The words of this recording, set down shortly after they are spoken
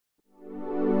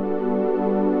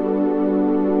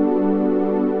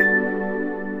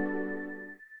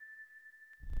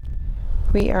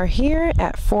We are here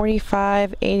at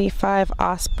 4585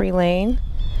 Osprey Lane.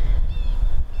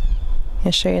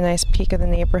 I'll show you a nice peek of the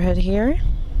neighborhood here.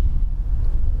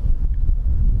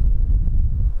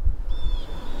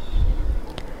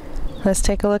 Let's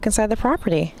take a look inside the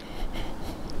property.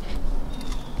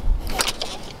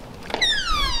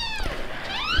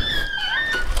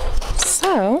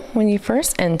 So, when you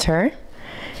first enter,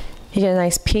 you get a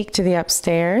nice peek to the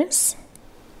upstairs,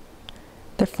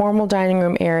 the formal dining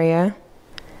room area,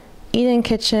 eat-in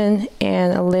kitchen,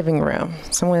 and a living room.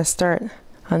 So I'm going to start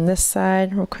on this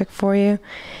side real quick for you.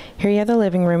 Here you have the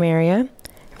living room area.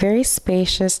 Very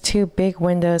spacious, two big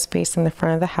windows facing the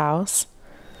front of the house.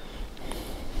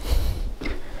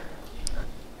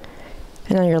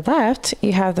 And on your left,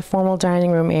 you have the formal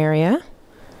dining room area.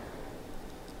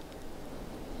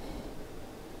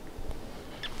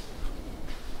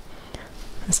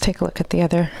 Let's take a look at the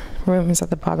other rooms at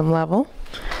the bottom level.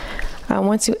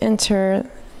 Once you enter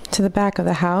to the back of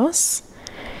the house,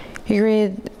 you're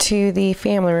greeted to the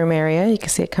family room area. You can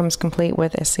see it comes complete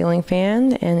with a ceiling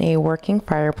fan and a working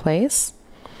fireplace.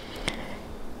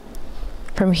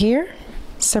 From here,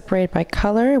 separated by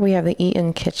color, we have the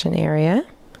eat-in kitchen area.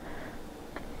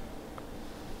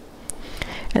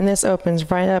 And this opens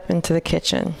right up into the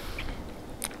kitchen.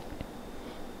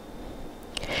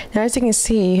 Now, as you can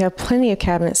see, you have plenty of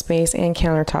cabinet space and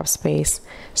countertop space.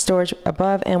 Storage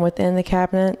above and within the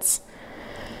cabinets.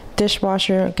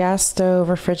 Dishwasher, gas stove,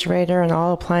 refrigerator, and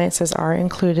all appliances are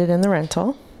included in the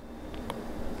rental.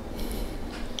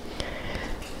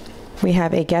 We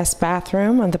have a guest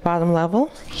bathroom on the bottom level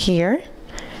here.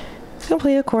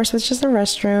 Complete, of course, with just a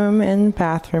restroom and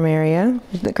bathroom area.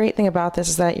 The great thing about this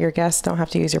is that your guests don't have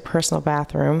to use your personal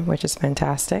bathroom, which is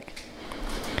fantastic.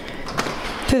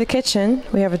 Through the kitchen,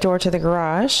 we have a door to the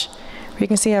garage. You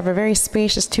can see I have a very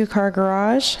spacious two-car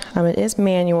garage. It is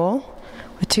manual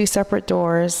with two separate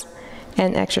doors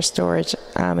and extra storage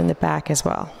in the back as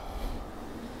well.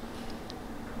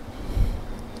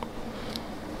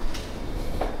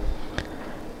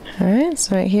 Alright,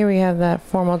 so right here we have that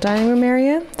formal dining room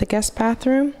area, the guest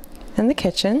bathroom, and the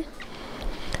kitchen.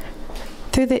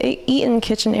 Through the eat-in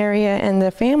kitchen area and the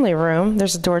family room,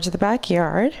 there's a door to the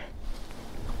backyard.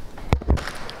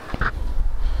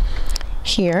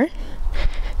 Here.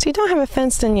 So you don't have a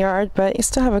fenced-in yard, but you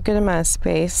still have a good amount of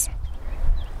space.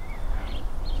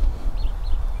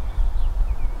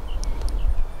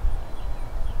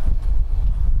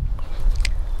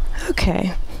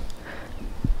 Okay.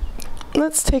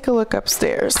 Let's take a look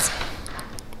upstairs.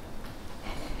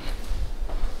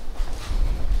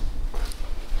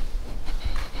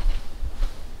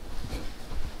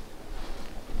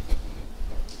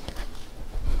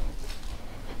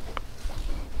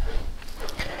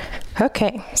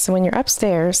 Okay, so when you're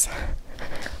upstairs,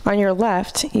 on your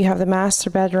left, you have the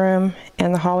master bedroom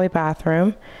and the hallway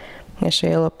bathroom. I'm going to show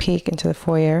you a little peek into the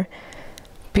foyer.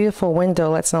 Beautiful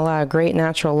window lets in a lot of great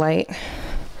natural light,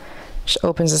 which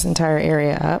opens this entire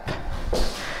area up.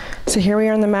 So here we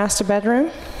are in the master bedroom.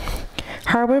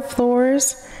 Hardwood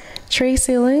floors, trey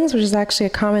ceilings, which is actually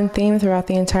a common theme throughout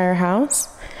the entire house,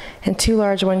 and two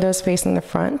large windows facing the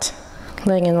front,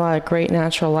 letting in a lot of great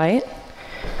natural light.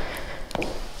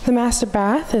 The master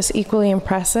bath is equally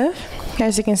impressive.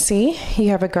 As you can see, you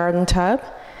have a garden tub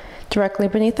directly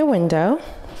beneath the window,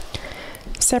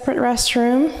 separate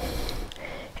restroom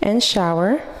and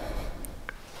shower,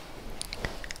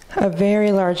 a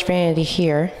very large vanity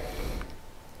here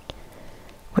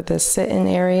with a sit-in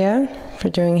area for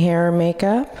doing hair or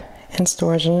makeup and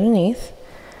storage underneath.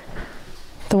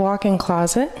 The walk-in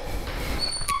closet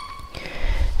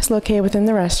is located within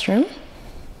the restroom.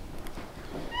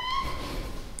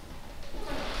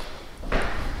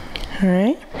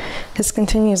 Alright, this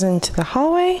continues into the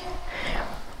hallway,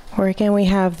 where again we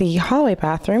have the hallway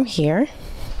bathroom here.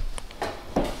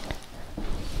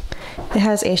 It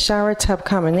has a shower tub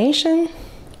combination,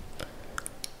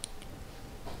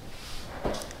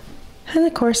 and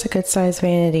of course a good sized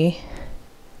vanity,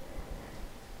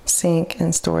 sink,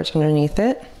 and storage underneath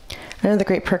it. Another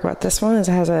great perk about this one is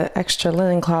it has an extra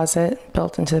linen closet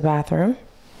built into the bathroom.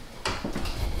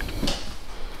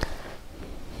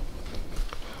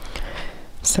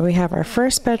 So we have our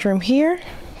first bedroom here,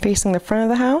 facing the front of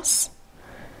the house.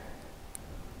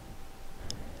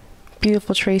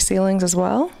 Beautiful tray ceilings as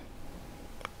well.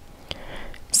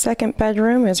 Second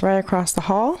bedroom is right across the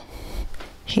hall,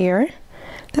 here.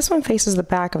 This one faces the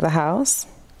back of the house.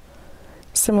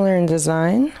 Similar in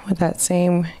design, with that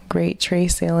same great tray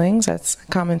ceilings. That's a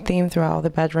common theme throughout all the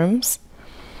bedrooms.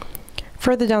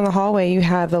 Further down the hallway, you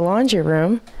have the laundry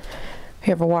room, We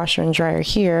have a washer and dryer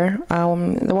here.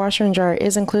 The washer and dryer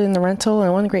is included in the rental,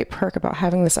 and one great perk about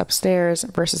having this upstairs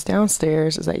versus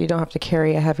downstairs is that you don't have to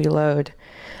carry a heavy load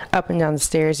up and down the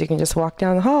stairs. You can just walk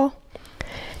down the hall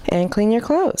and clean your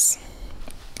clothes.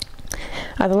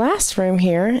 The last room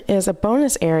here is a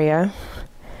bonus area,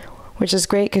 which is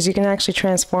great because you can actually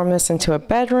transform this into a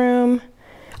bedroom,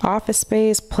 office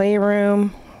space,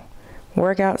 playroom,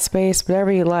 workout space,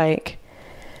 whatever you like.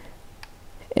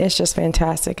 It's just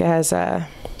fantastic. It has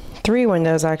 3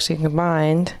 windows actually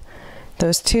combined.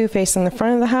 Those 2 facing the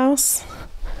front of the house,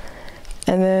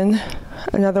 and then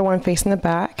another one facing the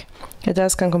back. It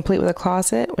does come complete with a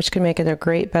closet, which can make it a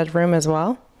great bedroom as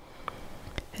well.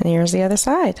 And here's the other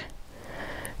side.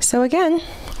 So again,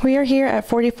 we are here at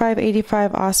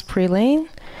 4585 Osprey Lane.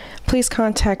 Please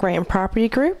contact Ritan Property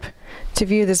Group to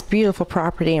view this beautiful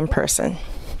property in person.